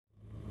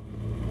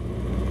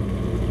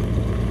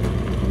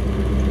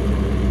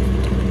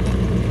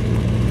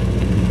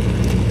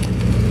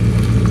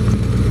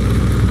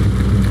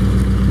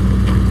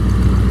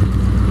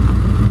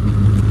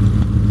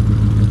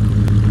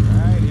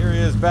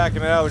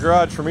backing it out of the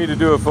garage for me to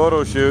do a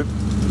photo shoot.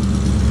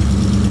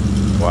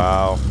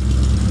 Wow.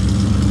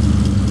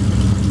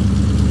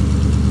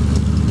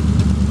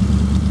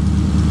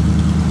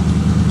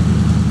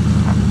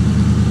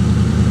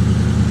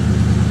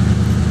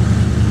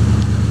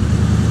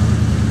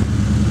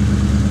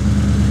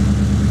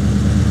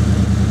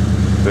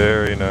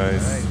 Very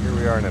nice. All right, here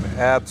we are in an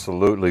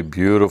absolutely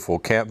beautiful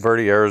Camp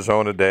Verde,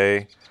 Arizona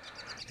day.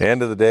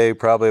 End of the day,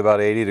 probably about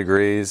 80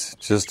 degrees.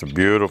 Just a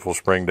beautiful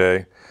spring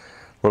day.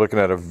 We're looking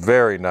at a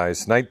very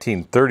nice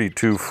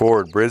 1932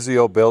 Ford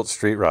Brizio built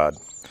street rod.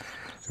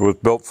 It was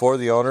built for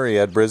the owner. He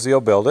had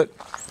Brizio build it.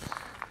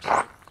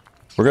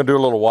 We're going to do a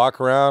little walk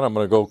around. I'm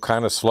going to go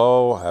kind of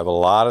slow. I have a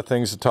lot of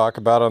things to talk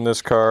about on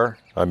this car.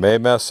 I may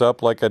mess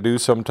up like I do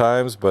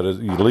sometimes, but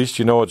at least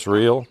you know it's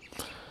real.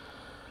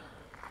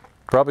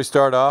 Probably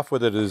start off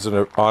with it as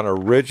on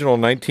original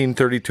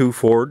 1932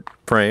 Ford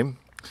frame.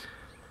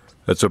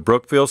 It's a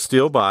Brookfield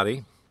steel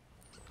body.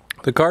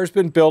 The car's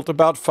been built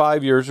about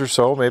 5 years or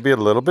so, maybe a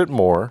little bit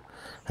more.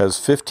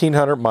 Has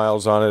 1,500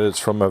 miles on it. It's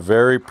from a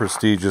very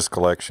prestigious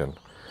collection.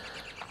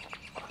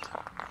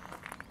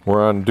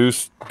 We're on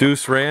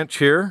Deuce Ranch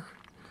here.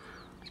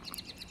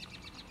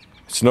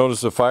 It's known as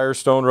the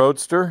Firestone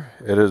Roadster.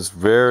 It is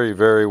very,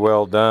 very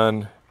well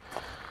done.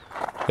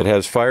 It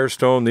has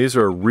Firestone. These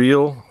are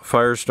real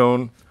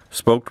Firestone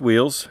spoked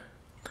wheels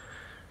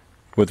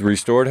with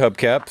restored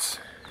hubcaps.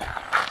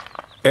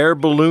 Air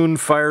balloon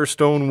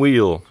Firestone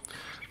wheel.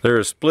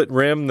 There's a split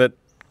rim that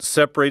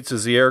separates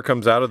as the air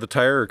comes out of the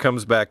tire or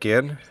comes back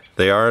in.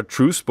 They are a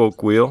true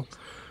spoke wheel.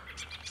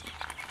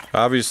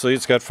 Obviously,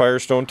 it's got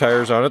Firestone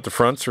tires on it. The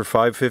fronts are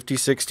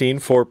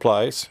 550/16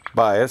 4-ply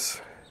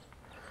bias.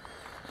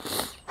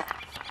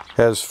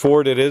 Has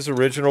Ford, it is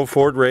original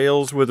Ford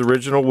rails with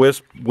original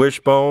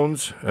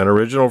wishbones, an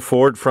original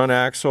Ford front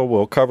axle.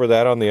 We'll cover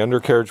that on the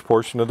undercarriage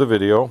portion of the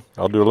video.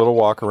 I'll do a little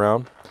walk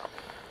around.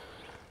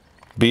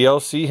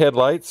 BLC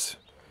headlights.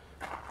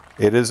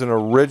 It is an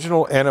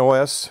original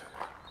NOS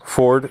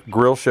Ford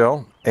grill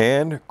shell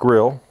and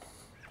grill.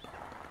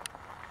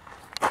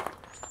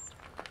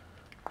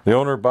 The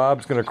owner,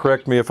 Bob's going to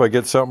correct me if I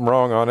get something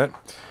wrong on it.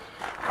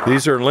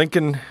 These are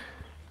Lincoln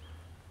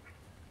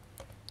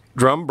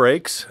drum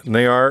brakes, and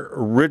they are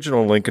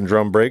original Lincoln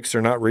drum brakes.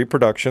 They're not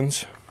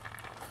reproductions.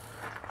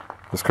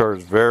 This car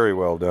is very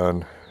well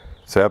done.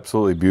 It's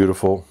absolutely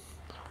beautiful.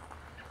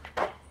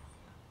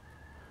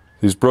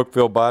 These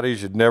Brookfield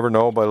bodies, you'd never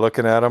know by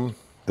looking at them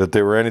that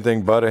they were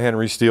anything but a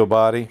Henry steel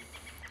body.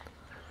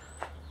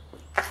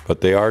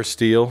 But they are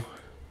steel.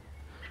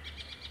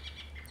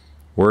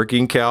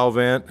 Working cowl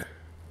vent.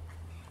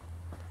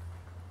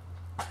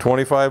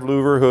 25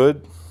 louver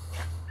hood.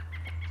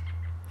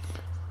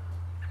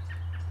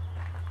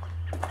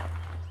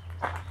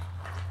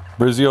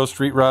 Brizio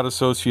Street Rod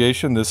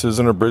Association. This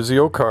isn't a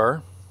Brizio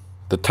car.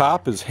 The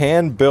top is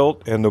hand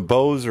built and the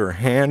bows are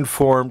hand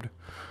formed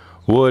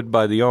wood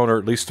by the owner.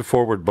 At least the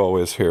forward bow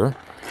is here.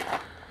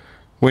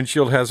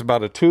 Windshield has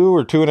about a 2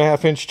 or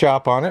 2.5 inch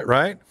chop on it,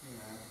 right?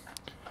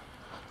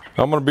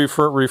 I'm going to be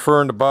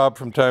referring to Bob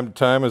from time to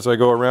time as I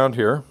go around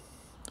here.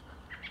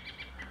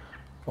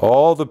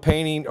 All the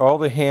painting, all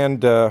the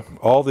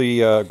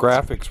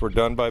graphics were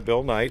done by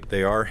Bill Knight.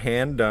 They are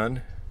hand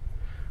done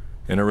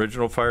in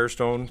original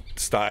Firestone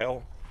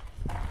style.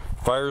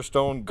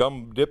 Firestone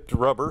gum dipped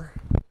rubber.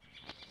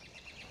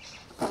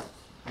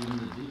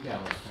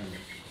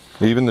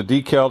 Even the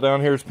decal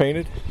down here is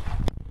painted.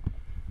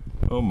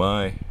 Oh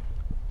my.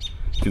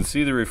 You can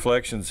see the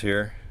reflections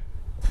here.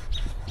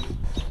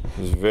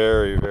 It's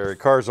very, very,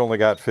 car's only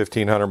got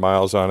 1,500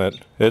 miles on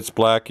it. It's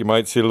black. You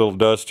might see a little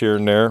dust here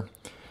and there.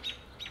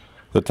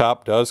 The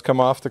top does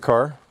come off the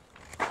car.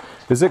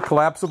 Is it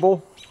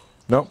collapsible?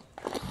 No.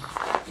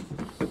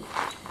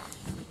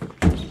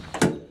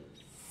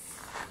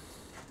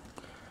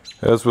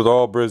 As with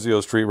all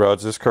Brizio street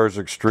rods, this car is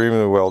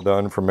extremely well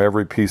done from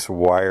every piece of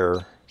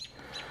wire.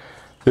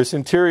 This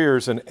interior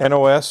is an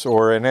NOS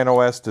or an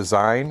NOS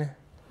design.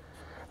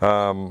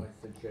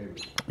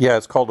 Yeah,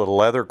 it's called a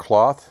leather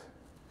cloth.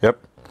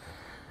 Yep.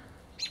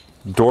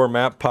 Door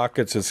map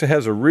pockets. It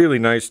has a really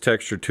nice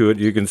texture to it.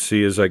 You can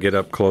see as I get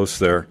up close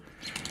there.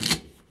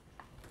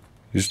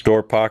 These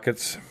door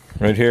pockets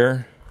right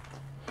here.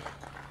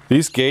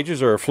 These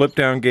gauges are a flip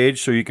down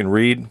gauge so you can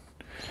read.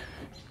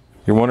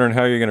 You're wondering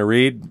how you're going to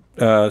read,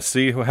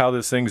 see how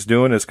this thing's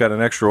doing. It's got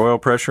an extra oil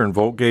pressure and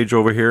volt gauge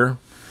over here.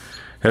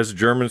 Has a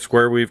German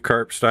square weave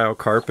style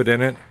carpet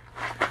in it.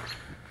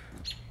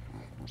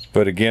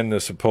 But again,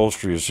 this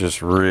upholstery is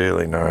just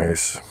really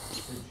nice.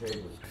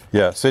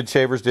 Yeah, Sid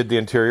Shavers did the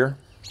interior.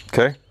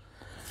 Okay.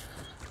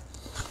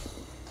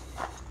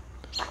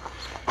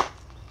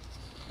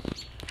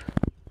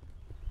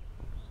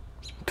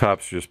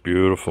 Top's just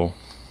beautiful.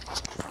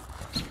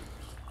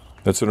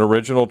 It's an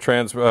original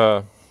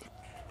 39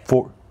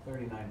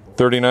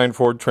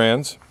 Ford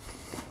Trans.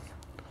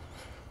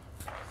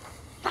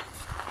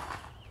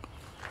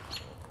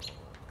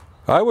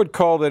 I would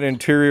call that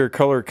interior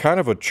color kind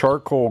of a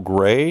charcoal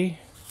gray.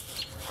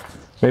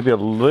 Maybe a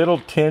little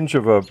tinge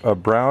of a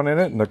brown in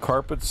it, and the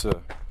carpet's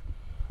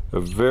A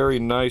very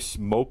nice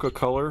mocha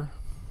color.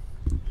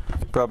 You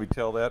can probably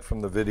tell that from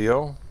the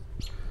video.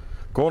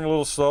 Going a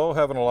little slow,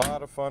 having a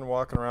lot of fun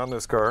walking around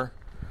this car.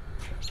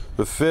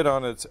 The fit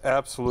on it's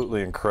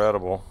absolutely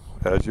incredible,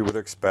 as you would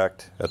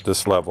expect at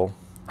this level.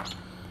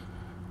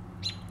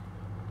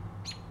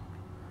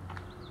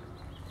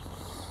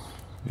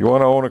 You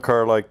want to own a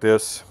car like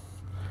this.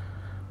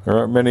 There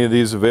aren't many of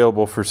these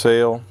available for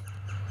sale.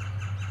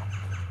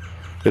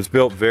 It's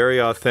built very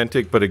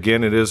authentic, but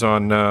again, it is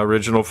on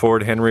original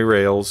Ford Henry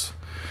rails.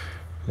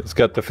 It's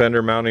got the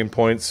fender mounting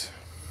points,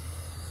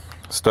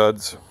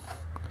 studs.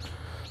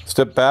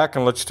 Step back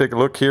and let's take a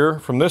look here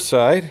from this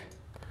side.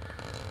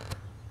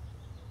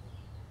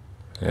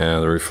 Yeah,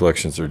 the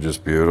reflections are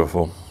just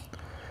beautiful.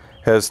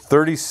 Has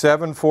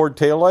 37 Ford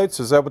taillights.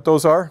 Is that what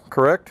those are?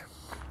 Correct?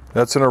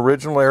 That's an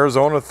original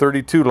Arizona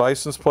 32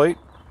 license plate,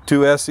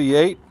 2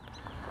 SE8.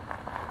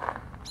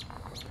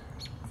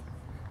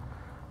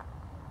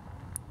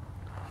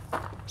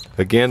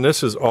 Again,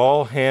 this is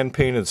all hand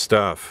painted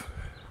stuff.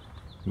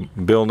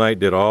 Bill Knight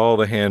did all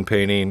the hand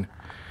painting.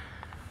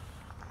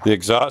 The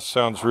exhaust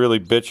sounds really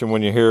bitchin'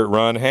 when you hear it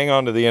run. Hang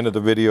on to the end of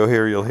the video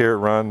here, you'll hear it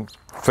run.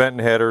 Fenton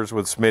headers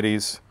with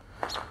Smitty's.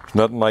 There's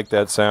nothing like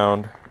that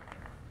sound.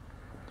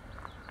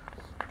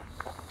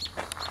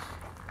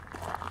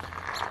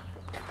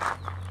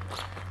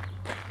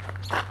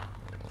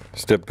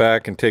 Step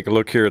back and take a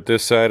look here at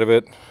this side of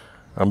it.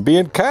 I'm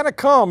being kind of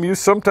calm.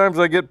 Sometimes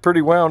I get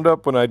pretty wound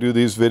up when I do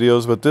these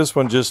videos, but this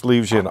one just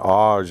leaves you in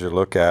awe as you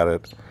look at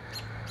it.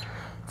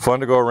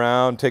 Fun to go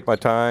around, take my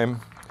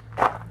time.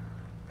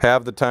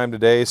 Have the time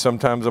today.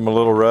 Sometimes I'm a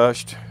little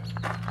rushed.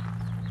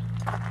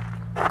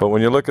 But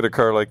when you look at a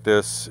car like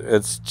this,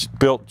 it's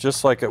built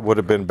just like it would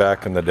have been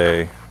back in the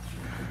day.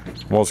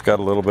 Almost got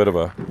a little bit of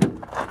a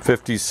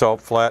 50s salt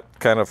flat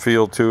kind of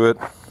feel to it.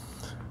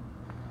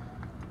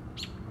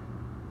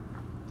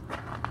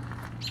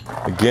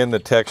 Again, the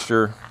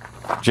texture,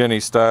 Jenny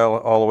style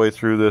all the way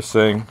through this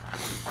thing.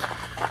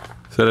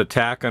 It's got a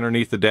tack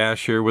underneath the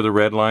dash here with a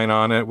red line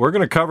on it. We're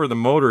going to cover the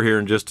motor here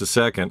in just a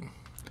second.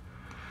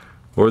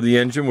 Or the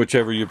engine,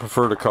 whichever you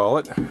prefer to call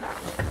it.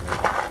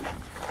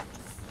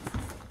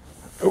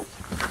 Oh.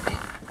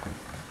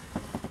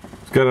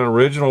 It's got an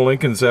original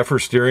Lincoln Zephyr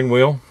steering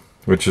wheel,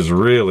 which is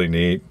really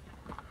neat.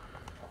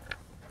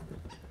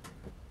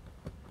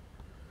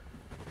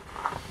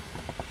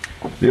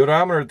 The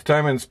odometer at the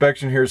time of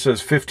inspection here says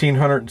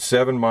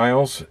 1,507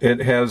 miles.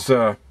 It has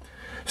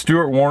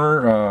Stewart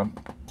Warner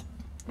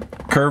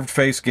curved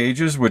face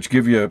gauges, which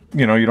give you,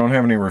 you don't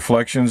have any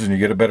reflections and you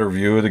get a better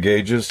view of the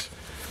gauges.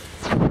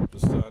 The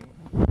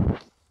sun.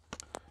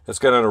 It's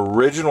got an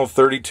original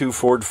 32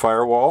 Ford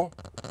Firewall.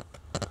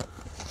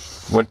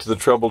 Went to the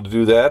trouble to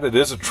do that. It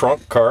is a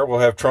trunk car. We'll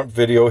have trunk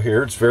video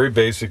here. It's very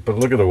basic, but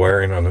look at the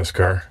wiring on this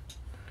car.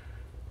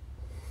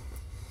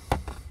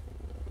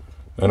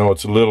 I know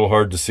it's a little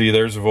hard to see.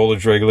 There's a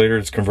voltage regulator.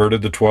 It's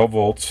converted to 12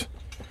 volts.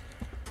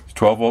 It's a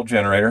 12 volt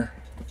generator.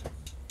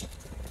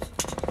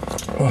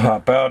 We'll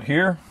hop out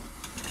here.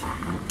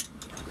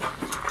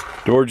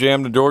 Door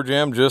jamb to door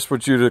jamb, just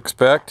what you'd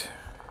expect.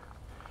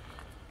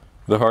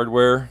 The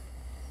hardware,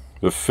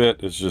 the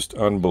fit is just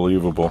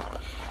unbelievable.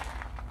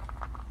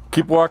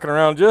 Keep walking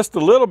around just a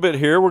little bit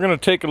here. We're going to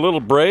take a little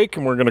break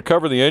and we're going to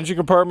cover the engine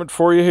compartment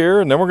for you here,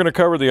 and then we're going to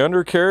cover the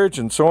undercarriage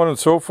and so on and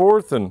so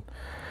forth, and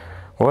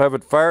we'll have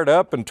it fired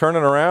up and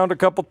turning around a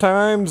couple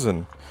times.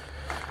 And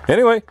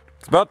anyway,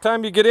 it's about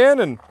time you get in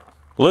and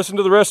listen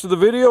to the rest of the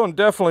video, and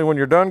definitely when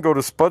you're done, go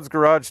to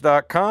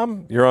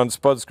spudsgarage.com. You're on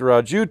Spuds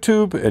Garage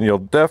YouTube, and you'll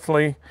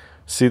definitely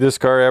see this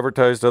car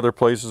advertised other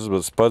places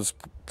with Spuds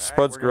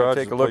Garage.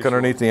 Take a look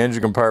underneath the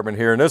engine compartment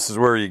here, and this is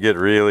where you get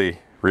really,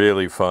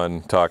 really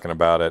fun talking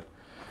about it.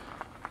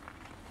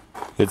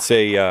 It's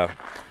a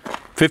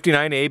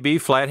 59 AB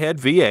flathead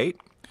V8.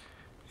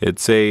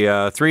 It's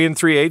a 3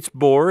 3/8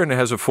 bore, and it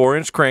has a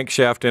 4-inch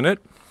crankshaft in it.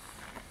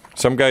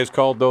 Some guys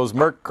called those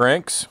Merc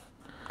cranks.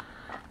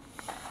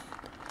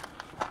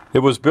 It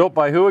was built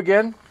by who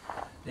again?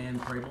 Dan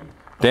Crable.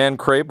 Dan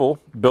Crable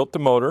built the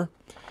motor.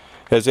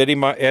 Has Eddie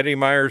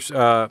Meyer's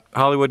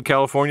Hollywood,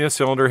 California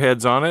cylinder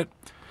heads on it.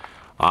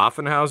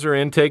 Offenhauser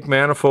intake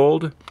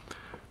manifold.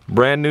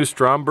 Brand new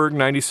Stromberg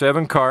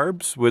 97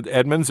 carbs with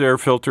Edmunds air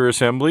filter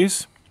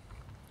assemblies.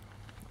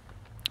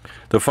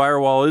 The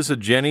firewall is a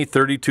Jenny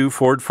 32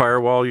 Ford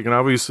Firewall. You can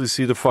obviously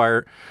see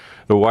the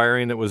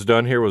wiring that was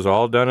done here was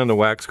all done in the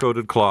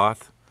wax-coated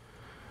cloth.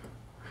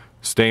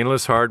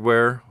 Stainless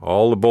hardware.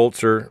 All the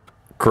bolts are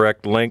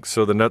correct length,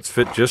 so the nuts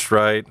fit just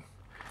right.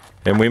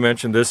 And we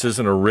mentioned this is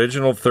an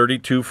original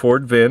 32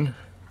 Ford VIN,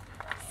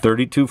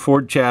 32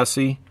 Ford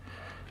chassis,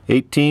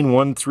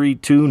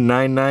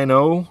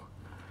 18132,990.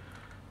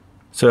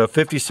 It's a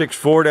 56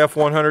 Ford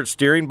F100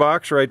 steering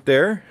box right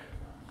there.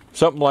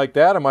 Something like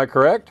that, am I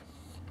correct?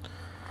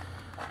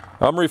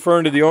 I'm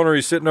referring to the owner.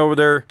 He's sitting over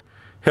there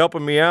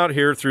helping me out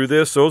here through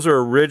this. Those are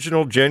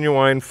original,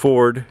 genuine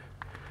Ford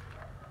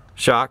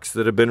shocks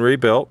that have been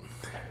rebuilt.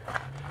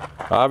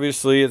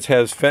 Obviously, it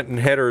has Fenton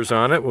headers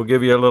on it. We'll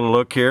give you a little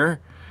look here.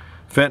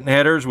 Fenton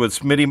headers with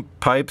Smitty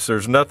pipes.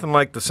 There's nothing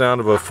like the sound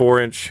of a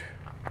 4-inch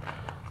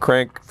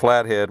crank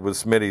flathead with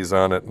Smitties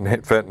on it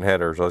and Fenton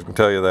headers, I can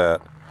tell you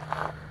that.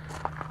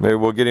 Maybe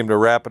we'll get him to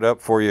wrap it up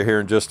for you here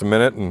in just a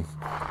minute and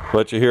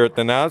let you hear it.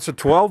 Then now it's a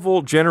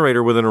 12-volt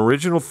generator with an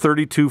original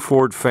 32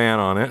 Ford fan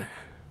on it.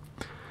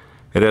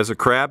 It has a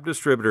crab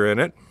distributor in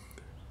it.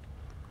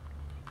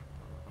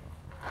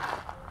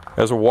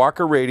 Has a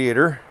Walker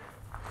radiator.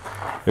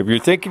 If you're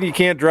thinking you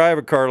can't drive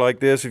a car like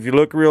this, if you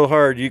look real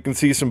hard, you can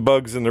see some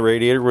bugs in the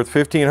radiator. With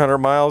 1,500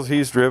 miles,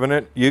 he's driven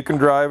it. You can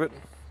drive it.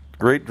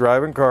 Great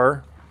driving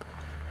car.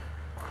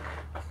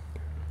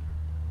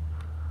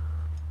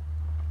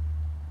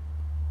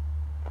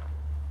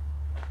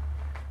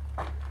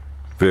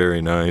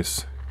 Very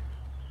nice.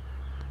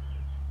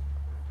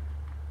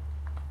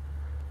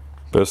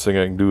 Best thing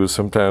I can do is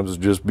sometimes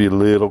just be a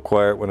little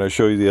quiet when I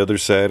show you the other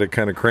side. I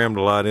kind of crammed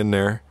a lot in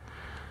there.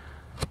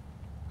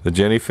 The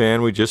Jenny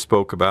fan we just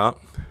spoke about.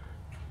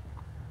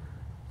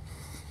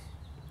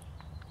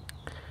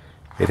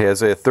 It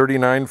has a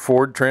 39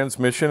 Ford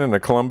transmission and a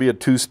Columbia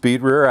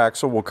 2-speed rear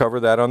axle. We'll cover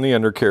that on the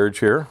undercarriage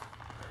here.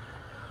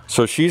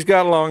 So she's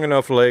got long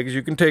enough legs.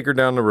 You can take her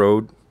down the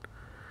road.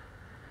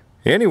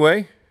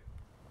 Anyway,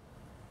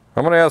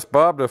 I'm going to ask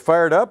Bob to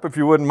fire it up if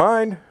you wouldn't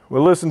mind.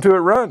 We'll listen to it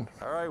run.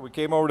 All right, we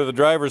came over to the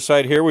driver's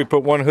side here. We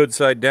put one hood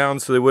side down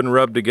so they wouldn't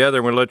rub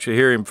together. We'll let you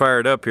hear him fire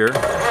it up here.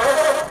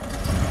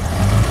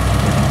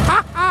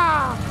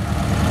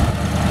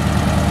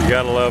 You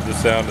gotta love the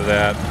sound of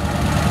that.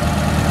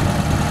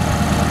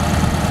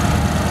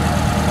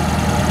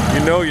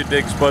 You know you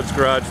dig Spud's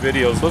Garage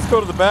videos. Let's go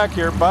to the back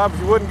here. Bob,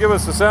 if you wouldn't give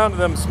us the sound of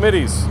them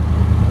Smitties.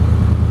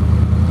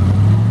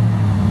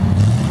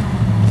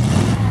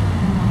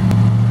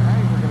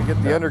 Alright, we're gonna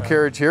get the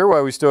undercarriage here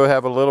while we still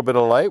have a little bit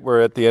of light.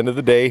 We're at the end of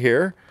the day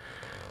here.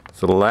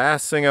 So the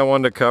last thing I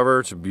wanted to cover,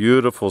 it's a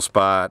beautiful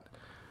spot.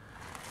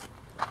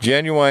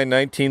 Genuine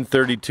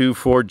 1932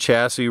 Ford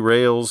chassis,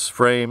 rails,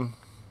 frame.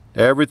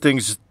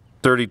 Everything's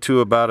 32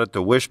 about it.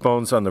 The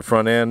wishbones on the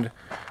front end.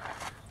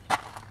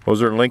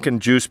 Those are Lincoln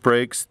juice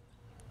brakes.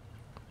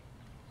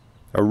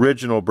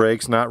 Original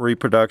brakes, not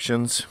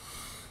reproductions.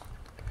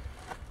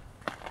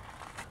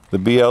 The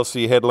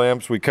BLC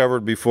headlamps we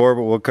covered before,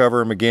 but we'll cover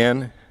them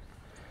again.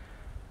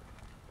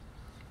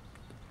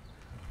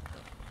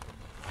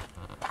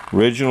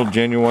 Original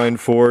genuine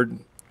Ford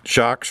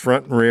shocks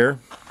front and rear.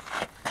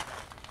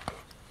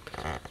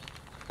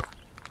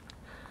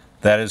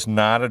 That is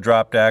not a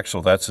dropped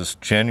axle. That's a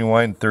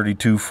genuine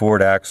 32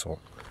 Ford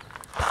axle.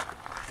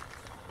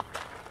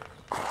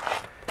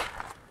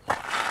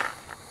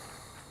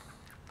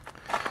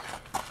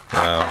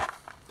 Wow.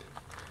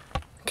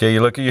 Okay,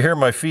 you hear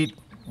my feet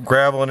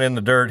graveling in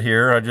the dirt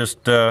here. I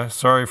just,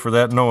 sorry for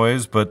that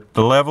noise, but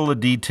the level of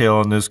detail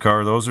on this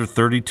car, those are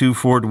 32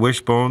 Ford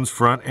wishbones,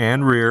 front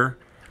and rear.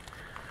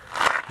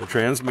 The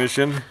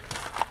transmission.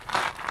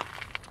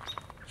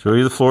 Show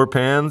you the floor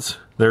pans.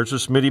 There's a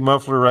Smitty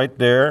muffler right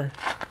there.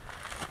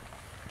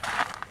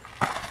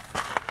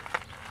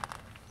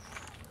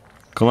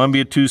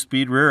 Columbia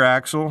 2-speed rear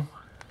axle.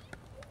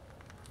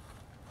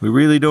 We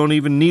really don't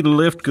even need a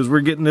lift because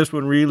we're getting this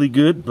one really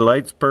good. The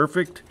light's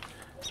perfect.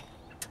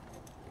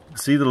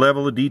 See the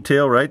level of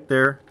detail right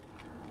there.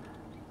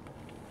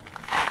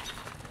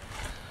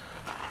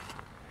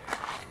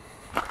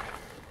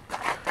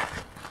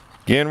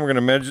 Again, we're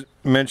going to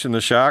mention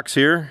the shocks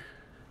here.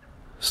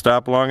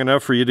 Stop long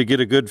enough for you to get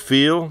a good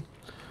feel.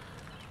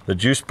 The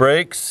juice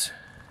brakes.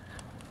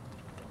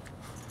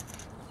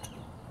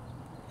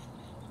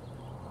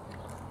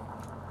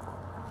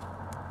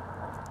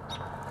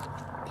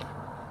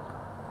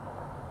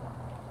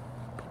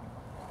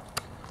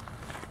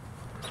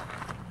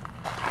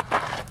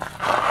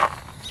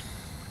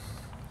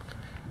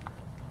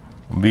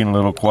 I'm being a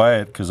little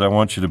quiet because I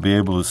want you to be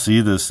able to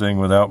see this thing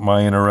without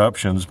my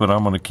interruptions, but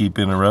I'm going to keep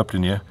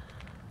interrupting you.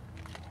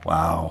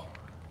 Wow.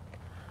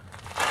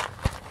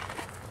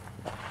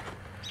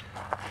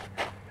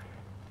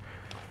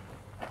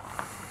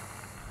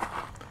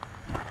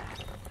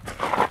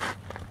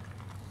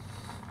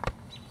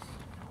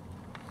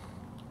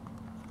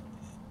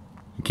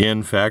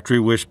 Again, factory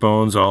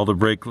wishbones. All the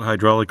brake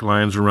hydraulic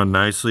lines are run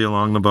nicely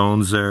along the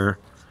bones there.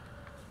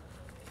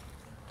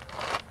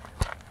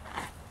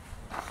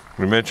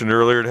 We mentioned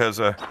earlier it has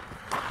a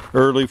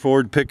early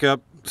Ford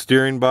pickup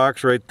steering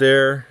box right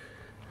there.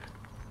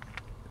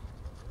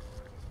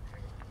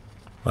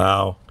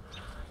 Wow.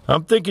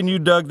 I'm thinking you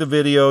dug the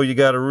video. You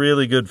got a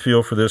really good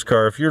feel for this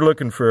car. If you're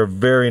looking for a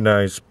very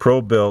nice,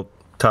 pro-built,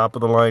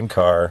 top-of-the-line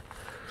car,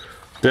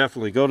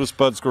 definitely go to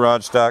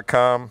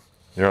spudsgarage.com.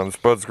 You're on the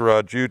Spuds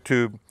Garage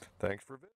YouTube. Thanks for visiting.